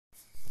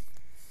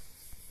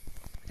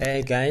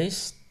Hey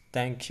guys,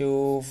 thank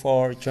you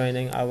for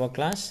joining our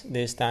class.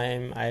 This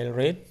time I'll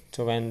read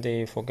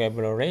 20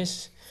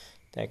 vocabularies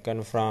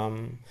taken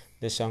from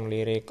the song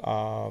lyric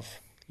of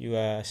You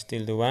Are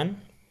Still the One.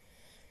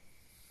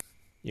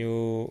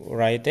 You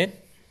write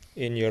it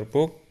in your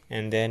book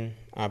and then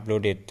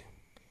upload it.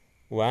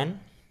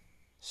 1.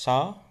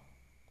 Saw.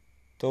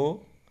 2.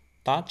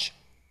 Touch.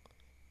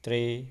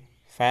 3.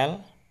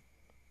 Fell.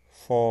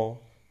 4.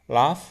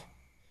 Laugh.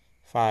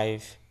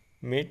 5.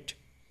 Meet.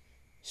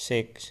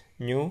 6.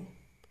 New.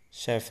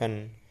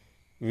 7.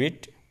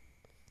 With.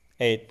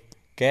 8.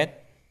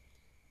 Get.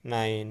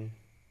 9.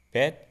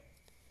 Bed.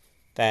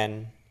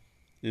 10.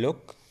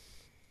 Look.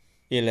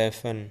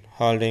 11.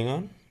 Holding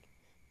on.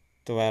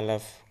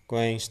 12.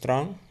 Going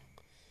strong.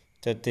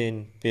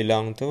 13.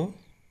 Belong to.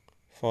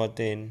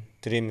 14.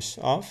 Dreams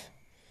of.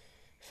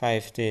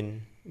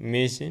 15.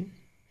 Missing.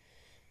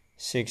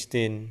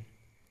 16.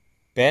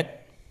 Bed.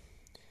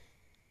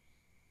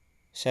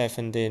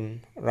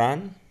 17.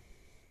 Run.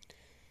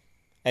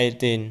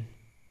 18.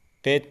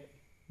 Pit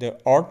the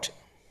earth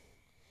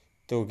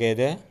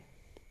together.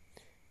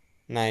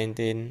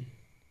 19.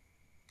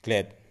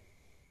 Glad.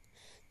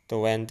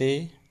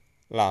 20.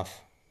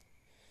 Laugh.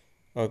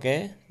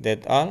 Okay,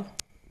 that's all.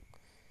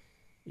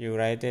 You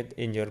write it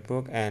in your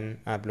book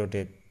and upload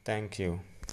it. Thank you.